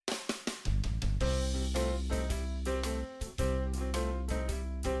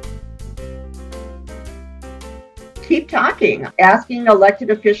keep talking, asking elected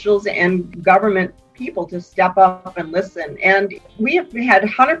officials and government people to step up and listen. And we have had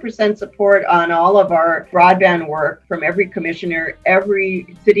 100% support on all of our broadband work from every commissioner,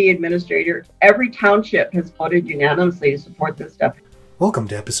 every city administrator, every township has voted unanimously to support this stuff. Welcome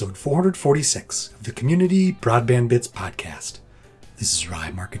to episode 446 of the Community Broadband Bits podcast. This is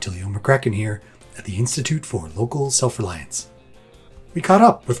Rye Marketilio McCracken here at the Institute for Local Self-Reliance. We caught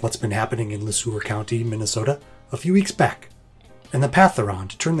up with what's been happening in Sueur County, Minnesota, a few weeks back, and the path they're on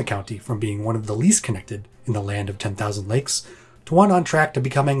to turn the county from being one of the least connected in the land of 10,000 lakes to one on track to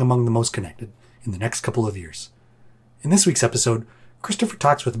becoming among the most connected in the next couple of years. In this week's episode, Christopher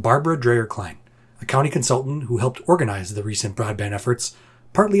talks with Barbara Dreyer-Klein, a county consultant who helped organize the recent broadband efforts,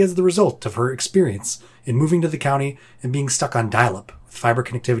 partly as the result of her experience in moving to the county and being stuck on dial-up with fiber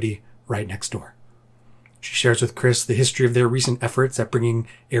connectivity right next door. She shares with Chris the history of their recent efforts at bringing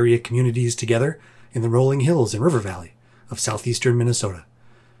area communities together in the rolling hills and river valley of southeastern Minnesota,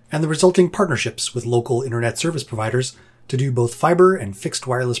 and the resulting partnerships with local internet service providers to do both fiber and fixed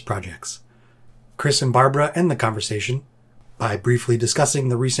wireless projects. Chris and Barbara end the conversation by briefly discussing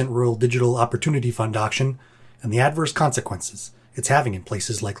the recent Rural Digital Opportunity Fund auction and the adverse consequences it's having in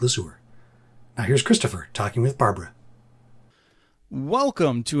places like Sueur. Now here's Christopher talking with Barbara.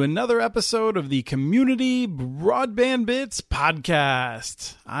 Welcome to another episode of the Community Broadband Bits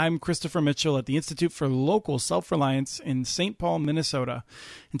podcast. I'm Christopher Mitchell at the Institute for Local Self-Reliance in St. Paul, Minnesota.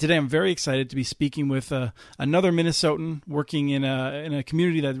 And today I'm very excited to be speaking with another Minnesotan working in a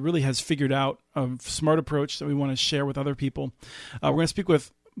community that really has figured out a smart approach that we want to share with other people. We're going to speak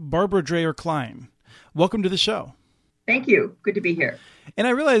with Barbara Dreyer-Klein. Welcome to the show. Thank you. Good to be here. And I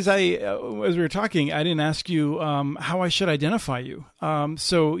realized as we were talking, I didn't ask you how I should identify you.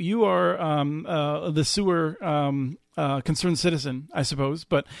 So you are the Sueur concerned citizen, I suppose.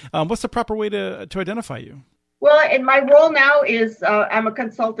 But what's the proper way to identify you? Well, and my role now is I'm a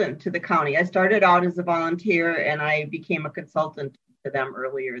consultant to the county. I started out as a volunteer, and I became a consultant to them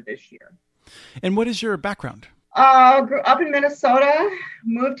earlier this year. And what is your background? Grew up in Minnesota,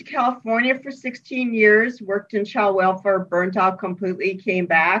 moved to California for 16 years, worked in child welfare, burnt out completely, came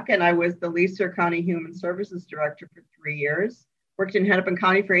back, and I was the Sueur County Human Services Director for 3 years. Worked in Hennepin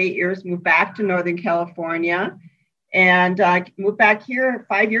County for 8 years, moved back to Northern California, and moved back here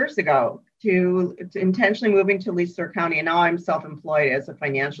 5 years ago to intentionally moving to Sueur County, and now I'm self-employed as a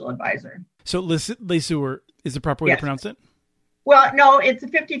financial advisor. So Sueur is the proper way to pronounce it? Well, no, it's a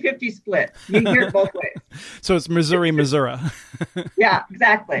 50-50 split. You can hear it both ways. So it's Missouri. Yeah,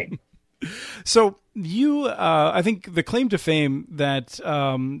 exactly. So you, I think the claim to fame that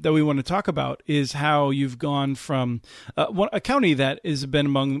we want to talk about is how you've gone from a county that has been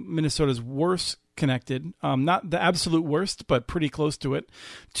among Minnesota's worst connected, not the absolute worst, but pretty close to it,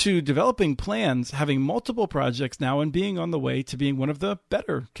 to developing plans, having multiple projects now, and being on the way to being one of the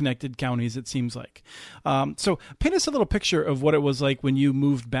better connected counties, it seems like. So paint us a little picture of what it was like when you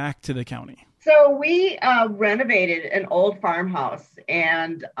moved back to the county. So we renovated an old farmhouse,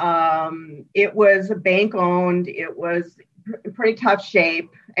 and it was bank owned. It was pretty tough shape.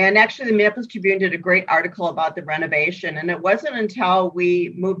 And actually, the Minneapolis Tribune did a great article about the renovation. And it wasn't until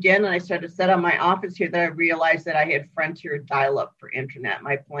we moved in and I started to set up my office here that I realized that I had Frontier dial-up for internet.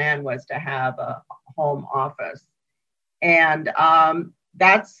 My plan was to have a home office. And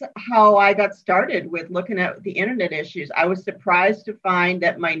that's how I got started with looking at the internet issues. I was surprised to find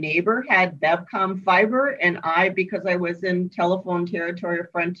that my neighbor had Bevcom fiber, and because I was in telephone territory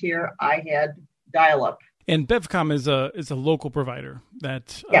of Frontier, I had dial-up. And Bevcom is a local provider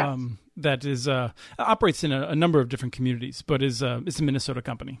that operates in a number of different communities, but is a Minnesota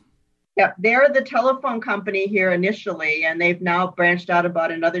company. Yeah, they're the telephone company here initially, and they've now branched out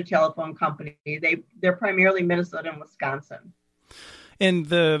about another telephone company. They're primarily Minnesota and Wisconsin. And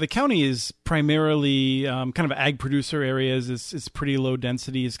the county is primarily kind of ag producer areas. It's pretty low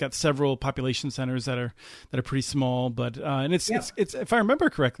density. It's got several population centers that are pretty small, but it's if I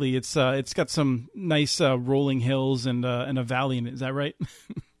remember correctly, it's got some nice rolling hills and a valley in it. Is that right?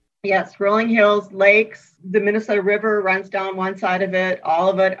 Yes, rolling hills, lakes. The Minnesota River runs down one side of it.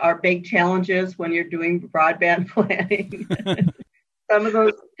 All of it are big challenges when you're doing broadband planning. Some of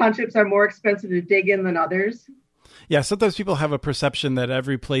those townships are more expensive to dig in than others. Yeah, sometimes people have a perception that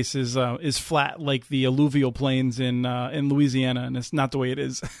every place is flat, like the alluvial plains in Louisiana, and it's not the way it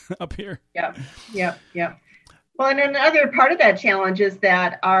is up here. Yeah. Well, and another part of that challenge is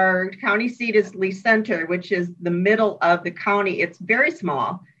that our county seat is Lee Center, which is the middle of the county. It's very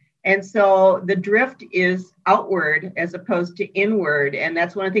small, and so the drift is outward as opposed to inward, and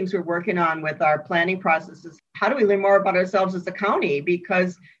that's one of the things we're working on with our planning processes. How do we learn more about ourselves as a county?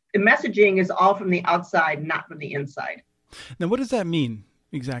 Because the messaging is all from the outside, not from the inside. Now, what does that mean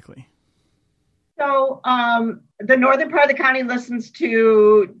exactly? So the northern part of the county listens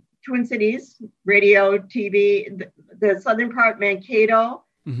to Twin Cities, radio, TV, the southern part, Mankato,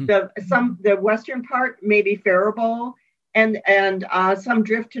 the western part, maybe Faribault, and some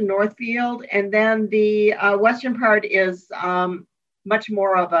drift to Northfield. And then the western part is much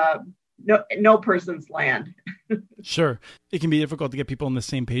more of a no person's land. Sure. It can be difficult to get people on the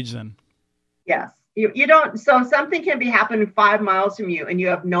same page then. Yes. You don't, so something can be happening 5 miles from you and you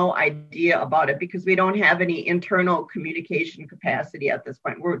have no idea about it because we don't have any internal communication capacity at this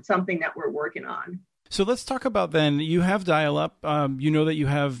point. It's something that we're working on. So let's talk about then, you have dial-up, you know that you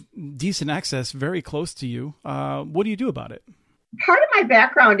have decent access very close to you. What do you do about it? Part of my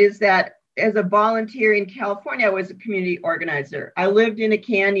background is that as a volunteer in California, I was a community organizer. I lived in a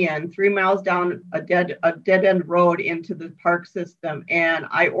canyon 3 miles down a dead-end road into the park system, and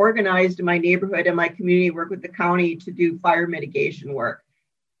I organized my neighborhood and my community work with the county to do fire mitigation work.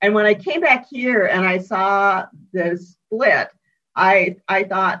 And when I came back here and I saw the split, I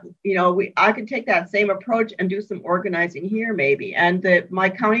thought, I could take that same approach and do some organizing here maybe. And my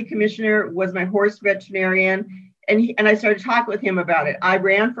county commissioner was my horse veterinarian. And I started talking with him about it. I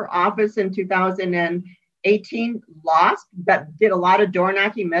ran for office in 2018, lost, but did a lot of door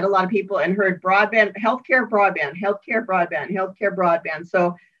knocking, met a lot of people, and heard broadband, healthcare broadband.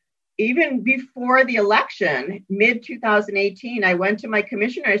 So even before the election, mid 2018, I went to my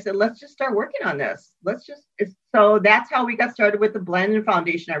commissioner. I said, let's just start working on this. So that's how we got started with the Blendon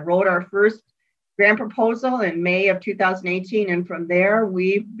Foundation. I wrote our first grant proposal in May of 2018. And from there,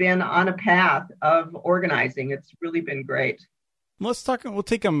 we've been on a path of organizing. It's really been great. We'll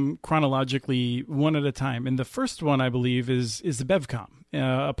take them chronologically one at a time. And the first one, I believe, is the BevCom,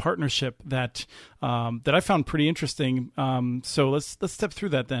 a partnership that I found pretty interesting. So let's step through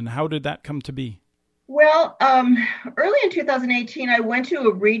that then. How did that come to be? Well, early in 2018, I went to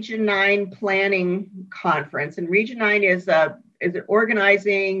a Region 9 planning conference. And Region 9 is an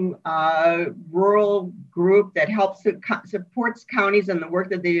organizing rural group that supports counties and the work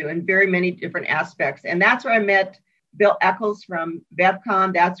that they do in very many different aspects. And that's where I met Bill Eccles from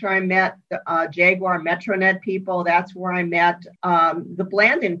BevCom. That's where I met the Jaguar Metronet people. That's where I met the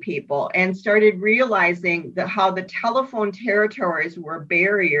Blandon people and started realizing how the telephone territories were a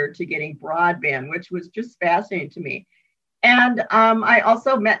barrier to getting broadband, which was just fascinating to me. And I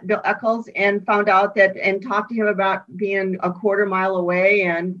also met Bill Eccles and found out and talked to him about being a quarter mile away.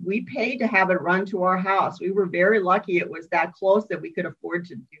 And we paid to have it run to our house. We were very lucky it was that close that we could afford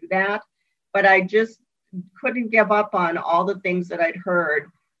to do that. But I just couldn't give up on all the things that I'd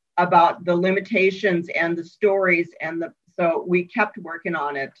heard about the limitations and the stories. So we kept working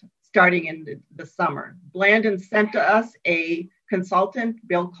on it starting in the summer. Blandon sent to us a consultant,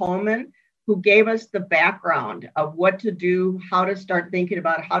 Bill Coleman, who gave us the background of what to do, how to start thinking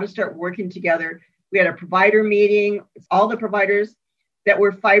about it, how to start working together. We had a provider meeting, all the providers that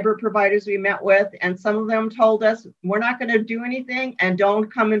were fiber providers we met with, and some of them told us, we're not going to do anything and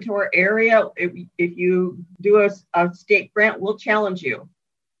don't come into our area. If you do a state grant, we'll challenge you.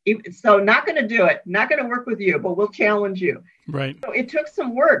 So not going to do it, not going to work with you, but we'll challenge you. Right. So it took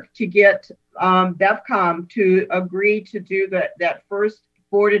some work to get BevCom to agree to do that first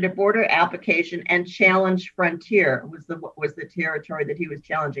border-to-border application and challenge Frontier was the territory that he was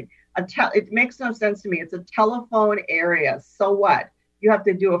challenging. It makes no sense to me. It's a telephone area. So what? You have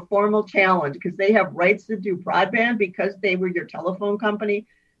to do a formal challenge because they have rights to do broadband because they were your telephone company.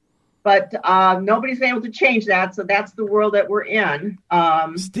 But nobody's been able to change that. So that's the world that we're in.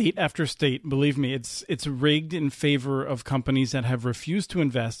 State after state, believe me, it's rigged in favor of companies that have refused to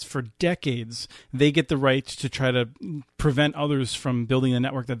invest for decades. They get the right to try to prevent others from building a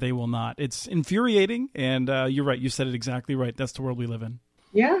network that they will not. It's infuriating. And you're right. You said it exactly right. That's the world we live in.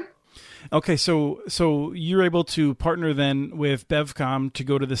 Yeah. Okay, so you're able to partner then with BevCom to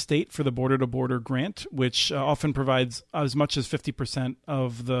go to the state for the border-to-border grant, which often provides as much as 50%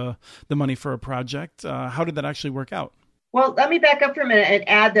 of the money for a project. How did that actually work out? Well, let me back up for a minute and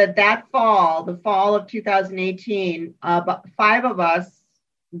add that fall, the fall of 2018, about 5 of us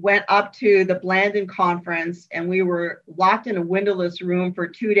went up to the Blandon conference, and we were locked in a windowless room for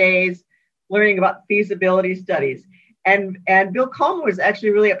 2 days learning about feasibility studies. And Bill Coleman was actually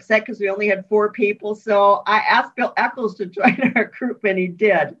really upset because we only had 4 people. So I asked Bill Eccles to join our group, and he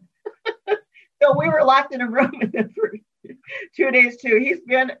did. So we were locked in a room for 2 days too.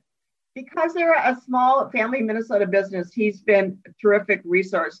 Because they're a small family Minnesota business, he's been a terrific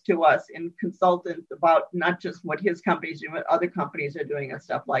resource to us and consultant about not just what his company's doing, what other companies are doing and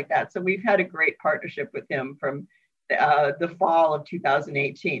stuff like that. So we've had a great partnership with him from the fall of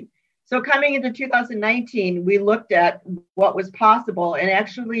 2018. So coming into 2019, we looked at what was possible, and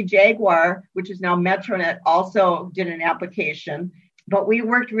actually Jaguar, which is now Metronet, also did an application, but we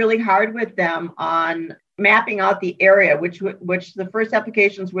worked really hard with them on mapping out the area, which the first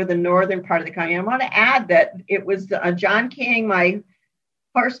applications were the northern part of the county. And I want to add that it was John King, my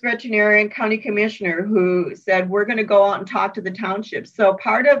horse veterinarian county commissioner, who said, we're going to go out and talk to the townships. So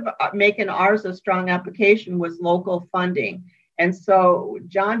part of making ours a strong application was local funding. And so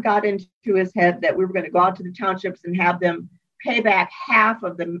John got into his head that we were going to go out to the townships and have them pay back half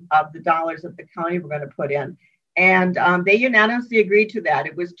of the dollars that the county were going to put in. And they unanimously agreed to that.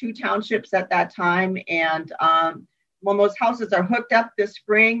 It was 2 townships at that time. And when those houses are hooked up this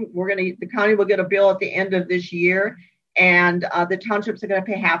spring, the county will get a bill at the end of this year. And the townships are going to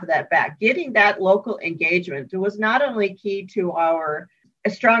pay half of that back. Getting that local engagement was not only key to a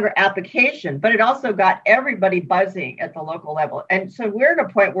stronger application, but it also got everybody buzzing at the local level. And so we're at a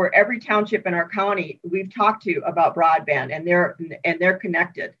point where every township in our county we've talked to about broadband, and they're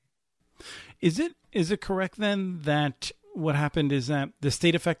connected. Is it correct then that what happened is that the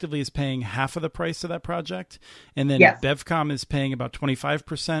state effectively is paying half of the price of that project, and then yes, BevCom is paying about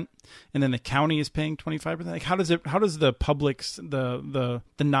 25%, and then the county is paying 25%? Like, how does the public's the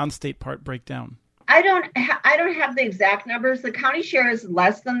non-state part break down? I don't have the exact numbers. The county share is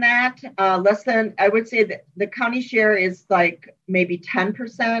less than that. I would say that the county share is like maybe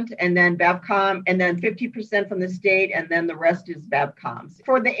 10%, and then BevCom, and then 50% from the state, and then the rest is BevCom's.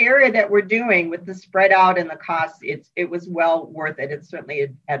 For the area that we're doing with the spread out and the costs, it was well worth it. It's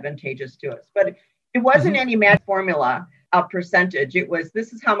certainly advantageous to us, but it wasn't any magic formula of percentage. It was,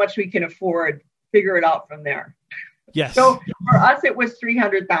 this is how much we can afford. Figure it out from there. Yes. So for us, it was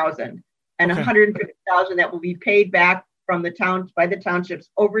 $300,000. And $150,000 that will be paid back from by the townships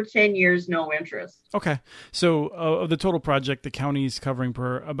over 10 years, no interest. Okay. So of the total project, the county is covering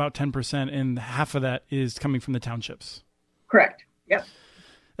for about 10%, and half of that is coming from the townships. Correct. Yep.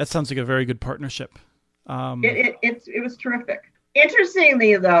 That sounds like a very good partnership. It was terrific.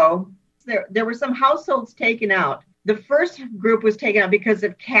 Interestingly, though, there were some households taken out. The first group was taken out because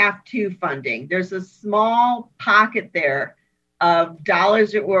of CAF2 funding. There's a small pocket there of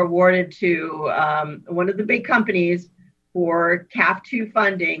dollars that were awarded to one of the big companies for CAF2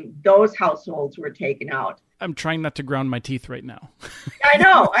 funding. Those households were taken out. I'm trying not to ground my teeth right now. I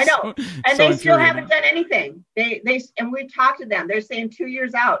know. And so they still haven't done anything. And we talked to them. They're saying 2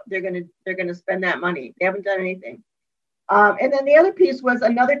 years out, they're gonna spend that money. They haven't done anything. And then the other piece was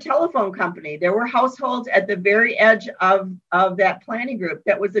another telephone company. There were households at the very edge of that planning group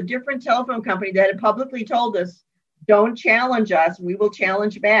that was a different telephone company that had publicly told us, don't challenge us, we will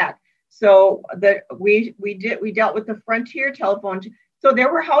challenge back. So we dealt with the Frontier telephone. So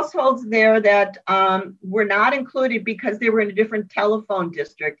there were households there that were not included because they were in a different telephone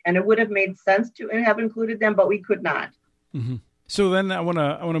district, and it would have made sense to have included them, but we could not. Mm-hmm. So then I want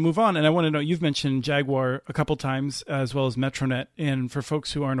to move on, and I want to know, you've mentioned Jaguar a couple times, as well as Metronet. And for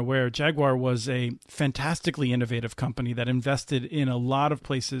folks who aren't aware, Jaguar was a fantastically innovative company that invested in a lot of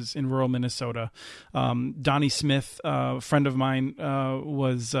places in rural Minnesota. Donnie Smith, a friend of mine,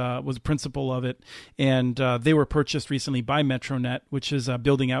 was a principal of it, and they were purchased recently by Metronet, which is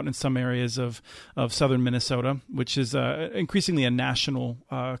building out in some areas of southern Minnesota, which is increasingly a national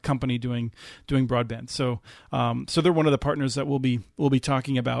company doing broadband. So they're one of the partners that we'll be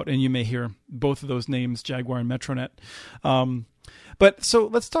talking about, and you may hear both of those names, Jaguar and Metronet. But so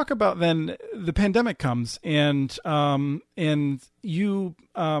let's talk about then the pandemic comes, and you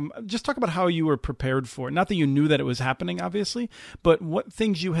just talk about how you were prepared for it. Not that you knew that it was happening, obviously, but what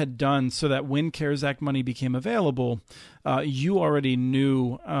things you had done so that when CARES Act money became available, you already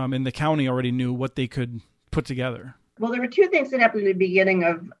knew, and the county already knew what they could put together. Well, there were 2 things that happened at the beginning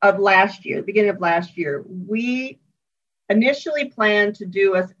of last year. We initially planned to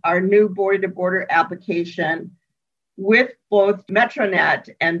do our new border-to-border application with both Metronet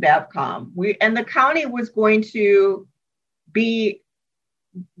and BevCom. And the county was going to we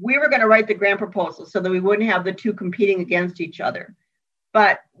were going to write the grant proposal so that we wouldn't have the 2 competing against each other.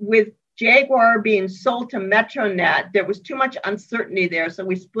 But with Jaguar being sold to Metronet, there was too much uncertainty there, so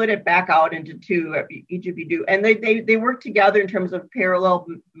we split it back out into 2, each of you do. And they worked together in terms of parallel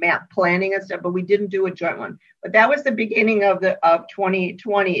map planning and stuff, but we didn't do a joint one. But that was the beginning of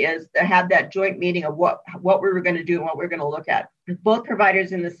 2020, is to have that joint meeting of what we were going to do and what we were going to look at. Both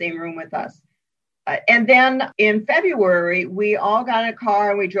providers in the same room with us. And then in February, we all got in a car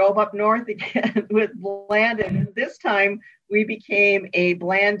and we drove up north again with Blandon. This time we became a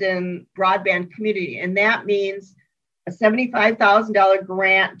Blandon broadband community. And that means a $75,000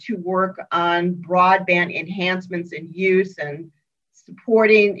 grant to work on broadband enhancements and use and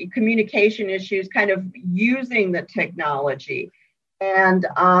supporting communication issues, kind of using the technology. And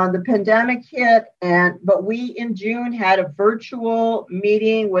the pandemic hit, but we in June had a virtual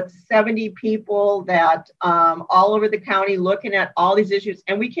meeting with 70 people that all over the county looking at all these issues.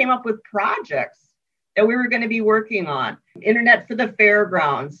 And we came up with projects that we were going to be working on. Internet for the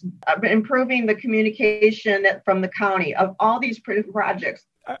fairgrounds, improving the communication from the county, of all these projects.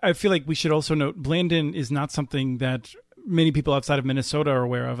 I feel like we should also note Blandin is not something that many people outside of Minnesota are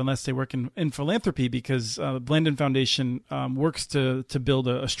aware of unless they work in philanthropy, because the Blandin Foundation works to build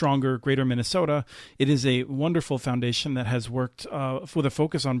a stronger, greater Minnesota. It is a wonderful foundation that has worked with a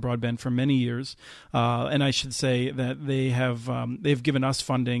focus on broadband for many years. And I should say that they've given us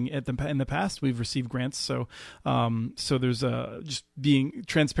funding in the past. We've received grants. So there's just being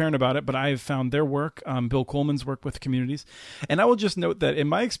transparent about it. But I have found their work, Bill Coleman's work with communities. And I will just note that in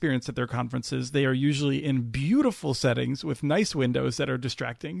my experience at their conferences, they are usually in beautiful settings with nice windows that are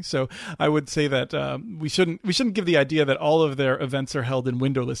distracting. So I would say that we shouldn't give the idea that all of their events are held in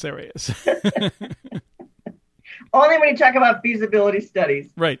windowless areas. Only when you talk about feasibility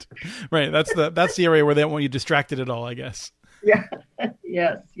studies. Right. That's the area where they don't want you distracted at all, I guess. Yeah.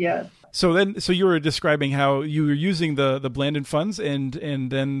 Yes. So you were describing how you were using the Blandin funds, and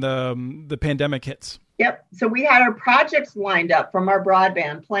then the pandemic hits. Yep. So we had our projects lined up from our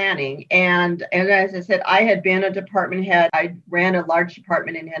broadband planning. And as I said, I had been a department head. I ran a large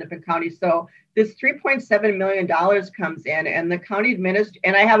department in Hennepin County. So this $3.7 million comes in, and the county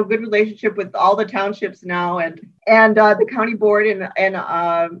and I have a good relationship with all the townships now and the county board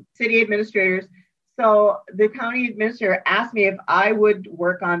and city administrators. So the county administrator asked me if I would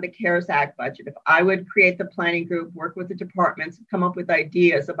work on the CARES Act budget, if I would create the planning group, work with the departments, come up with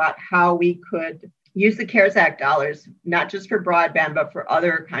ideas about how we could use the CARES Act dollars, not just for broadband, but for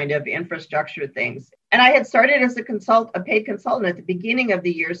other kind of infrastructure things. And I had started as a paid consultant at the beginning of the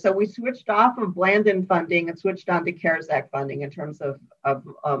year. So we switched off of Blandin funding and switched on to CARES Act funding in terms of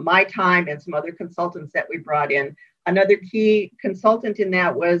my time and some other consultants that we brought in. Another key consultant in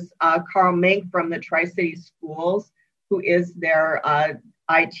that was Carl Mink from the Tri-City Schools, who is their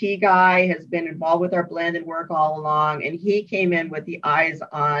IT guy, has been involved with our Blandin work all along. And he came in with the eyes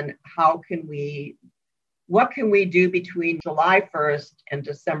on what can we do between July 1st and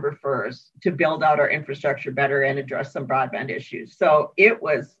December 1st to build out our infrastructure better and address some broadband issues. So it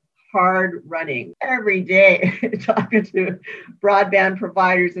was hard running every day, talking to broadband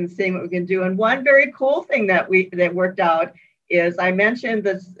providers and seeing what we can do. And one very cool thing that worked out is I mentioned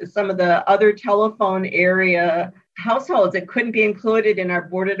some of the other telephone area households that couldn't be included in our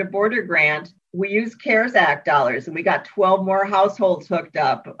border to border grant. We used CARES Act dollars, and we got 12 more households hooked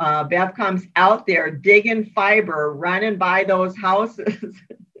up. Bevcom's out there digging fiber, running by those houses.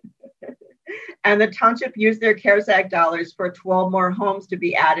 And the township used their CARES Act dollars for 12 more homes to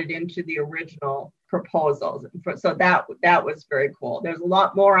be added into the original proposals. So that was very cool. There's a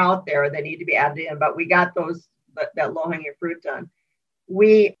lot more out there that need to be added in, but we got that low-hanging fruit done.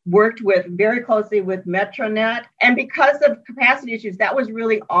 We worked very closely with Metronet, and because of capacity issues, that was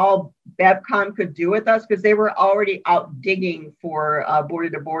really all Bevcom could do with us, because they were already out digging for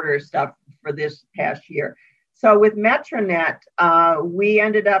border-to-border stuff for this past year. So with Metronet, we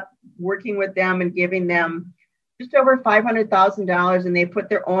ended up working with them and giving them just over $500,000, and they put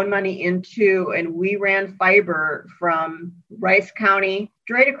their own money into, and we ran fiber from Rice County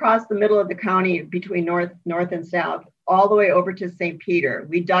straight across the middle of the county between north and south, all the way over to St. Peter.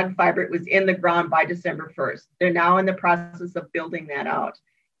 We dug fiber. It was in the ground by December 1st. They're now in the process of building that out.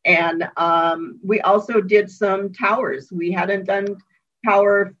 And we also did some towers. We hadn't done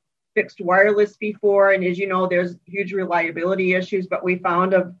tower fixed wireless before. And as you know, there's huge reliability issues, but we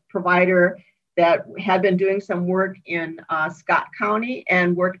found a provider that had been doing some work in Scott County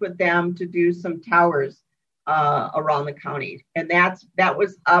and worked with them to do some towers around the county. And that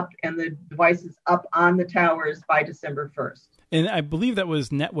was up, and the device is up on the towers by December 1st. And I believe that was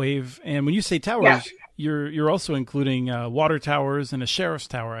NetWave. And when you say towers, you're also including water towers and a sheriff's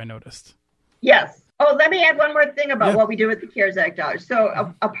tower, I noticed. Yes. Oh, let me add one more thing about what we do with the CARES Act dollars.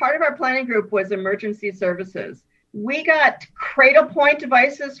 So a part of our planning group was emergency services. We got cradle point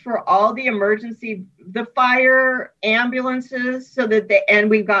devices for all the the fire ambulances, and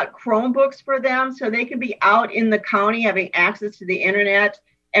we've got Chromebooks for them so they can be out in the county having access to the internet.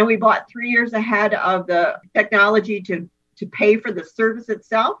 And we bought 3 years ahead of the technology to pay for the service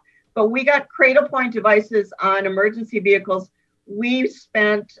itself. But we got cradle point devices on emergency vehicles we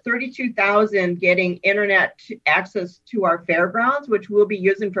spent $32,000 getting internet access to our fairgrounds, which we'll be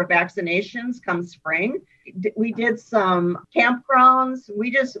using for vaccinations come spring. We did some campgrounds.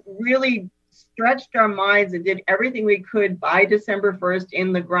 We just really stretched our minds and did everything we could by December 1st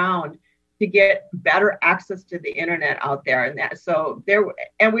in the ground to get better access to the internet out there.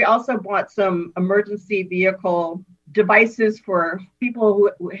 And we also bought some emergency vehicle devices for people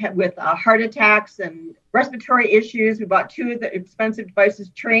with heart attacks and respiratory issues. We bought 2 of the expensive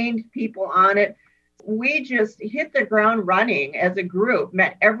devices, trained people on it. We just hit the ground running as a group,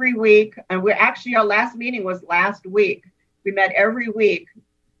 met every week. And our last meeting was last week. We met every week,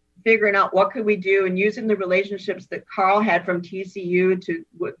 figuring out what could we do and using the relationships that Carl had from TCU to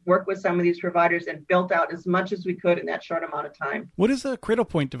work with some of these providers and built out as much as we could in that short amount of time. What is a cradle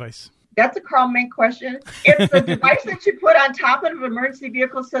point device? That's a Carl Mink question. It's a device that you put on top of an emergency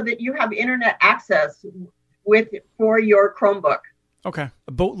vehicle so that you have internet access for your Chromebook. Okay.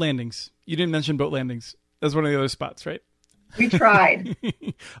 Boat landings. You didn't mention boat landings. That's one of the other spots, right? We tried.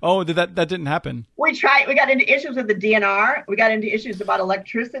 Oh, that didn't happen? We tried. We got into issues with the DNR. We got into issues about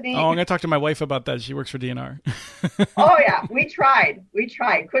electricity. Oh, I'm going to talk to my wife about that. She works for DNR. Oh, yeah. We tried.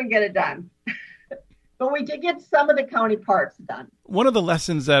 Couldn't get it done. But we did get some of the county parks done. One of the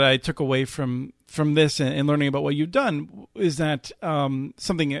lessons that I took away from this and learning about what you've done is that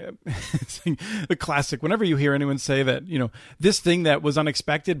something a classic. Whenever you hear anyone say that, this thing that was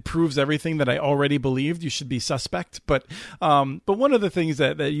unexpected proves everything that I already believed, you should be suspect. But one of the things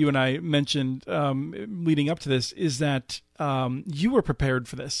that you and I mentioned leading up to this is that you were prepared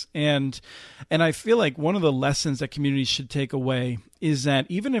for this. And I feel like one of the lessons that communities should take away is that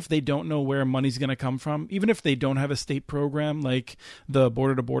even if they don't know where money's going to come from, even if they don't have a state program like the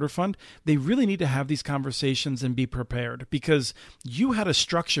Border to Border Fund, they really need to have these conversations and be prepared, because you had a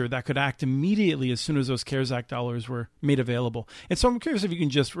structure that could act immediately as soon as those CARES Act dollars were made available. And so I'm curious if you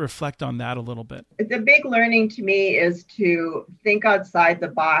can just reflect on that a little bit. The big learning to me is to think outside the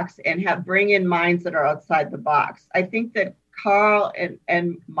box and bring in minds that are outside the box. I think that Carl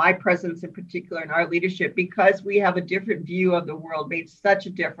and my presence in particular in our leadership, because we have a different view of the world, made such a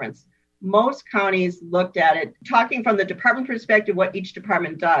difference. Most counties looked at it, talking from the department perspective, what each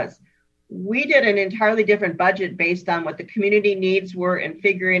department does. We did an entirely different budget based on what the community needs were and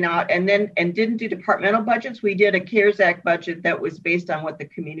figuring out, and didn't do departmental budgets. We did a CARES Act budget that was based on what the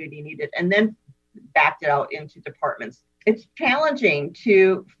community needed, and then backed it out into departments. It's challenging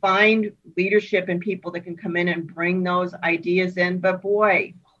to find leadership and people that can come in and bring those ideas in, but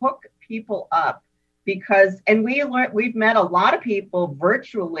boy, hook people up, and we've met a lot of people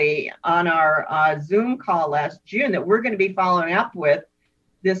virtually on our Zoom call last June that we're going to be following up with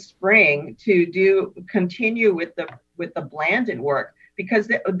this spring to continue with the Blandin work, because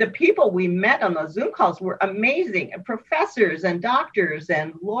the people we met on those Zoom calls were amazing, professors and doctors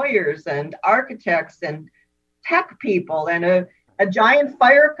and lawyers and architects and tech people, and a giant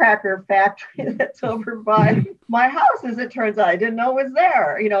firecracker factory that's over by my house, as it turns out. I didn't know was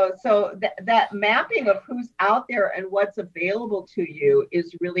there. So that mapping of who's out there and what's available to you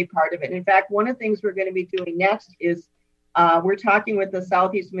is really part of it. In fact, one of the things we're going to be doing next is we're talking with the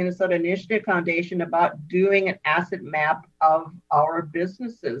Southeast Minnesota Initiative Foundation about doing an asset map of our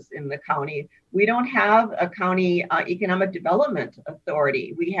businesses in the county. We don't have a county economic development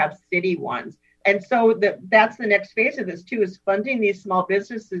authority. We have city ones. And so that's the next phase of this too, is funding these small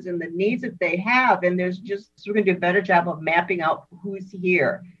businesses and the needs that they have. And we're going to do a better job of mapping out who's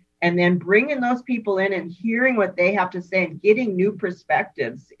here, and then bringing those people in and hearing what they have to say and getting new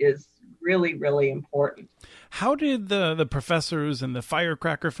perspectives is really, really important. How did the professors and the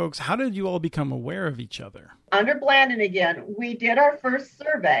firecracker folks, how did you all become aware of each other? Under Blandin again, we did our first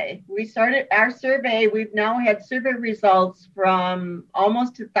survey. We started our survey. We've now had survey results from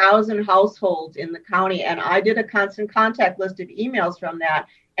almost 1,000 households in the county. And I did a constant contact list of emails from that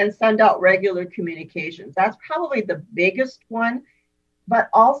and send out regular communications. That's probably the biggest one. But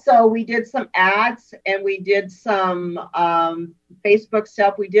also we did some ads and we did some Facebook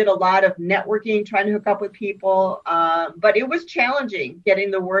stuff. We did a lot of networking, trying to hook up with people. But it was challenging getting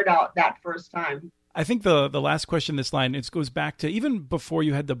the word out that first time. I think the last question in this line, it goes back to even before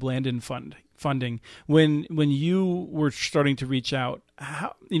you had the Blandin funding, when you were starting to reach out.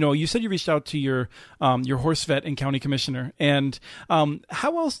 How, you said you reached out to your horse vet and county commissioner, and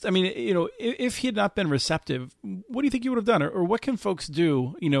how else? I mean, if he had not been receptive, what do you think you would have done, or what can folks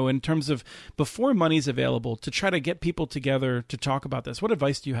do, in terms of before money's available to try to get people together to talk about this? What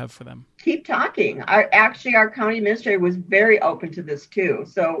advice do you have for them? Keep talking. Our county administrator was very open to this too.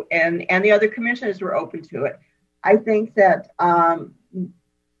 So, and the other commissioners were open to it. I think that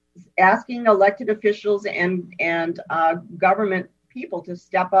asking elected officials and government people to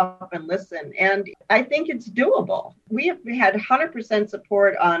step up and listen. And I think it's doable. We have had 100%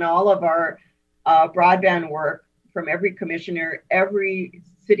 support on all of our broadband work from every commissioner, every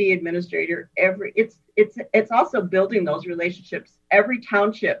city administrator, it's also building those relationships. Every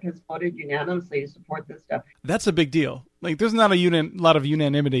township has voted unanimously to support this stuff. That's a big deal. Like, there's not a lot of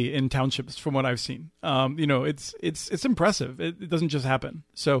unanimity in townships from what I've seen. It's impressive. It doesn't just happen.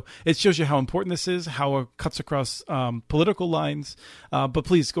 So it shows you how important this is, how it cuts across political lines. But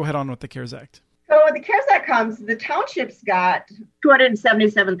please go ahead on with the CARES Act. So when the CARES Act comes, the townships got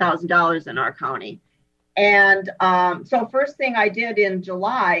 $277,000 in our county. And so first thing I did in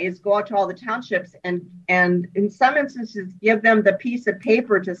July is go out to all the townships and in some instances give them the piece of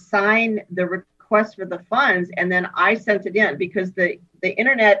paper to sign the request for the funds. And then I sent it in because the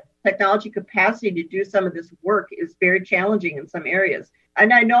internet technology capacity to do some of this work is very challenging in some areas.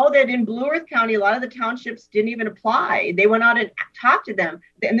 And I know that in Blue Earth County, a lot of the townships didn't even apply. They went out and talked to them.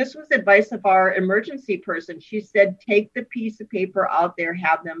 And this was advice of our emergency person. She said, take the piece of paper out there,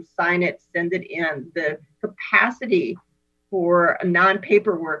 have them sign it, send it in. The capacity for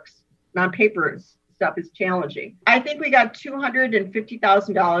non-paper stuff is challenging. I think we got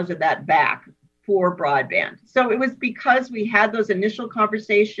 $250,000 of that back for broadband. So it was because we had those initial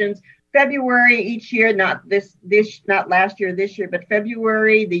conversations. February each year, not last year, this year, but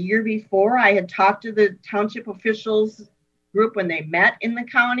February the year before, I had talked to the township officials group when they met in the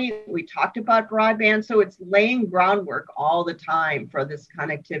county. We talked about broadband. So it's laying groundwork all the time for this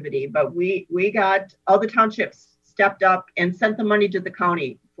connectivity. But we got all the townships stepped up and sent the money to the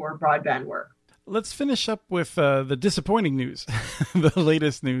county for broadband work. Let's finish up with the disappointing news, the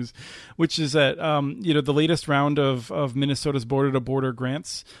latest news, which is that, the latest round of Minnesota's border-to-border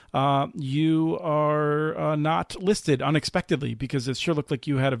grants, you are not listed unexpectedly because it sure looked like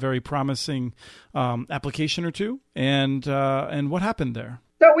you had a very promising application or two. And what happened there?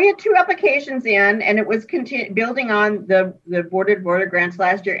 So we had 2 applications in, and it was building on the border-to-border grants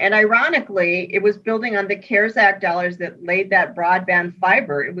last year. And ironically, it was building on the CARES Act dollars that laid that broadband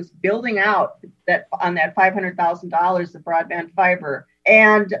fiber. It was building out on that $500,000 of broadband fiber.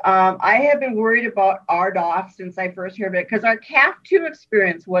 And I have been worried about RDOF since I first heard of it because our CAF2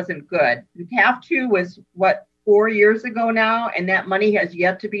 experience wasn't good. The CAF2 was 4 years ago now, and that money has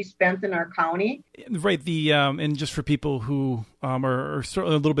yet to be spent in our county. Right. And just for people who are sort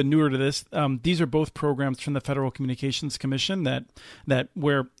of a little bit newer to this, these are both programs from the Federal Communications Commission that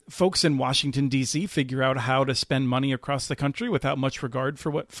where folks in Washington, D.C. figure out how to spend money across the country without much regard for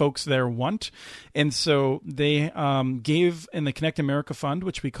what folks there want. And so they gave in the Connect America Fund,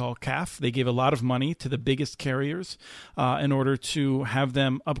 which we call CAF, they gave a lot of money to the biggest carriers in order to have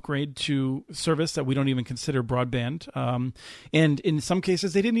them upgrade to service that we don't even consider broadband. And in some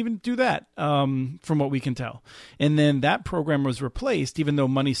cases, they didn't even do that, from what we can tell. And then that program was replaced, even though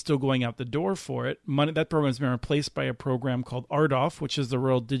money's still going out the door for it. That program has been replaced by a program called RDOF, which is the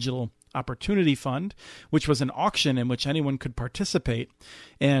Rural Digital Opportunity Fund, which was an auction in which anyone could participate.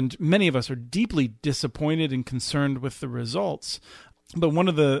 And many of us are deeply disappointed and concerned with the results. But one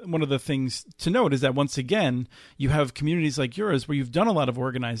of the things to note is that once again, you have communities like yours where you've done a lot of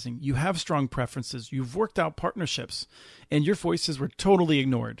organizing, you have strong preferences, you've worked out partnerships, and your voices were totally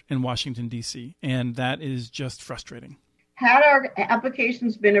ignored in Washington, D.C. And that is just frustrating. Had our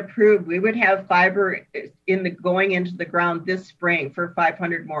applications been approved, we would have fiber going into the ground this spring for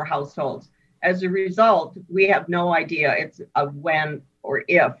 500 more households. As a result, we have no idea it's a when or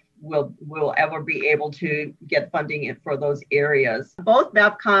if we'll ever be able to get funding for those areas. Both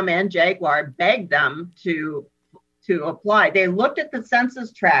Bevcom and Jaguar begged them to apply. They looked at the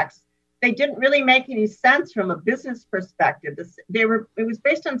census tracts. They didn't really make any sense from a business perspective. It was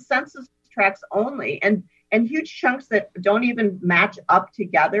based on census tracts only and huge chunks that don't even match up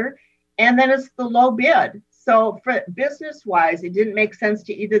together. And then it's the low bid. So for business-wise, it didn't make sense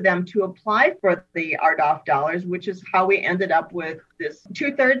to either them to apply for the RDOF dollars, which is how we ended up with this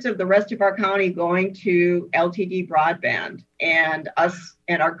 2/3 of the rest of our county going to LTD broadband and us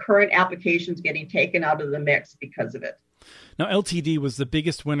and our current applications getting taken out of the mix because of it. Now, LTD was the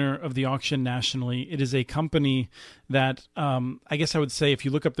biggest winner of the auction nationally. It is a company that I guess I would say if you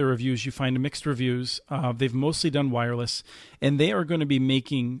look up their reviews, you find mixed reviews. They've mostly done wireless, and they are going to be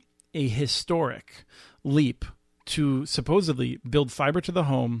making a historic leap to supposedly build fiber to the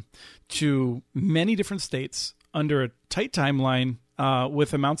home to many different states under a tight timeline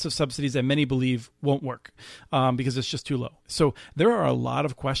with amounts of subsidies that many believe won't work because it's just too low. So there are a lot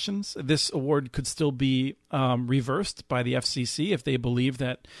of questions. This award could still be reversed by the FCC if they believe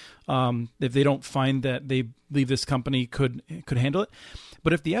that if they don't find that they believe this company could handle it.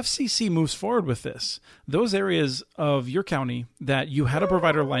 But if the FCC moves forward with this, those areas of your county that you had a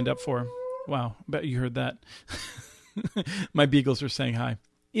provider lined up for, wow, I bet you heard that. My beagles are saying hi.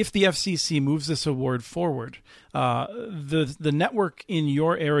 If the FCC moves this award forward, the network in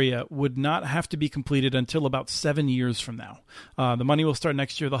your area would not have to be completed until about 7 years from now. The money will start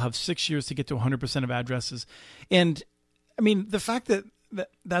next year. They'll have 6 years to get to 100% of addresses. And I mean, the fact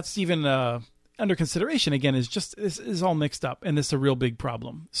that's even under consideration again is all mixed up, and this is a real big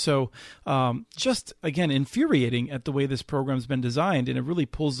problem. So just again, infuriating at the way this program's been designed, and it really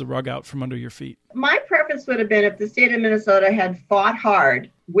pulls the rug out from under your feet. My preference would have been if the state of Minnesota had fought hard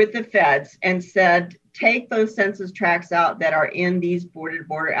with the feds and said, take those census tracts out that are in these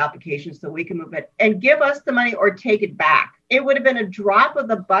border applications so we can move it, and give us the money or take it back. It would have been a drop of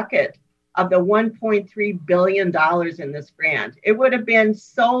the bucket of the $1.3 billion in this grant. It would have been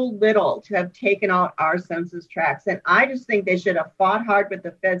so little to have taken out our census tracts. And I just think they should have fought hard with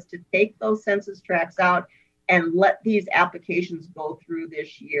the feds to take those census tracts out and let these applications go through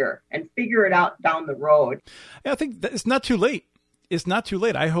this year and figure it out down the road. Yeah, I think it's not too late. It's not too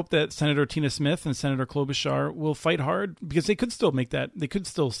late. I hope that Senator Tina Smith and Senator Klobuchar will fight hard, because they could still make that. They could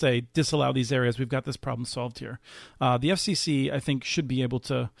still say, disallow these areas. We've got this problem solved here. The FCC, I think, should be able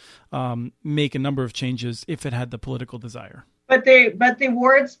to make a number of changes if it had the political desire. But the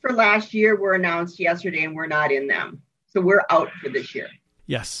awards for last year were announced yesterday, and we're not in them. So we're out for this year.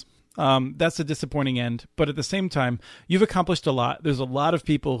 Yes. That's a disappointing end. But at the same time, you've accomplished a lot. There's a lot of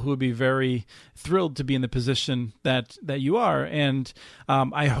people who would be very thrilled to be in the position that you are. And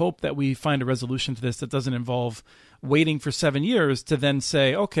I hope that we find a resolution to this that doesn't involve waiting for 7 years to then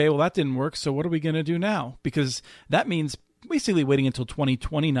say, okay, well, that didn't work, so what are we going to do now? Because that means basically waiting until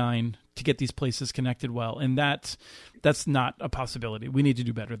 2029 to get these places connected well. And that's not a possibility. We need to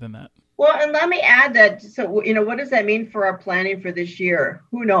do better than that. Well, and let me add that, so, what does that mean for our planning for this year?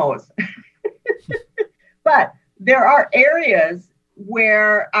 Who knows? But there are areas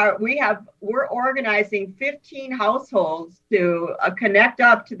where we're organizing 15 households to connect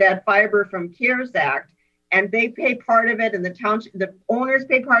up to that fiber from CARES Act, and they pay part of it, and the owners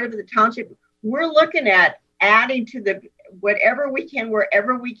pay part of it, the township. We're looking at adding to whatever we can,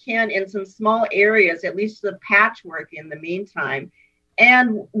 wherever we can, in some small areas, at least the patchwork in the meantime.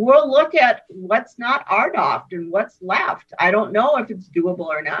 And we'll look at what's not RDOF and what's left. I don't know if it's doable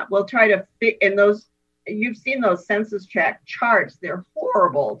or not. We'll try to fit in those. You've seen those census tract charts. They're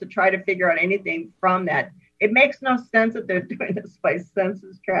horrible to try to figure out anything from that. It makes no sense that they're doing this by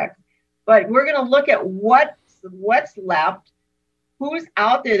census tracts. But we're going to look at what's left, who's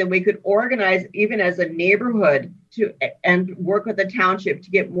out there that we could organize even as a neighborhood and work with the township to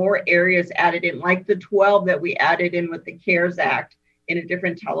get more areas added in, like the 12 that we added in with the CARES Act in a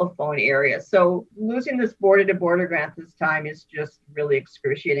different telephone area. So losing this border-to-border grant this time is just really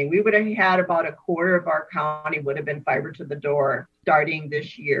excruciating. We would have had about a quarter of our county would have been fiber to the door starting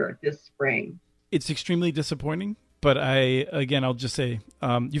this year, this spring. It's extremely disappointing, but I'll just say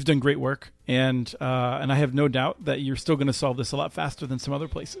you've done great work, and I have no doubt that you're still going to solve this a lot faster than some other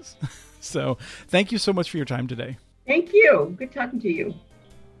places. So thank you so much for your time today. Thank you. Good talking to you.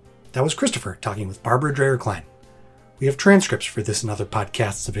 That was Christopher talking with Barbara Dreyer-Klein. We have transcripts for this and other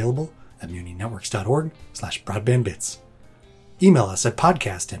podcasts available at muninetworks.org/broadbandbits. Email us at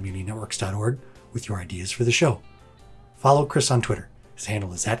podcast@muninetworks.org with your ideas for the show. Follow Chris on Twitter. His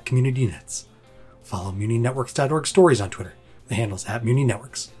handle is @CommunityNets. Follow muninetworks.org stories on Twitter. The handle is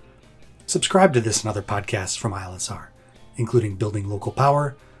 @muninetworks. Subscribe to this and other podcasts from ILSR, including Building Local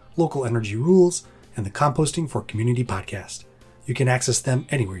Power, Local Energy Rules, and the Composting for Community podcast. You can access them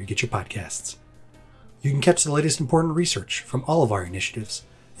anywhere you get your podcasts. You can catch the latest important research from all of our initiatives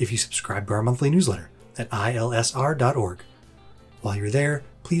if you subscribe to our monthly newsletter at ilsr.org. While you're there,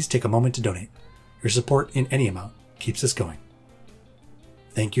 please take a moment to donate. Your support in any amount keeps us going.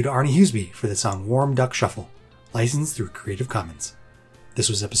 Thank you to Arnie Huseby for the song Warm Duck Shuffle, licensed through Creative Commons. This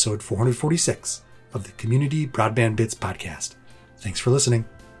was episode 446 of the Community Broadband Bits podcast. Thanks for listening.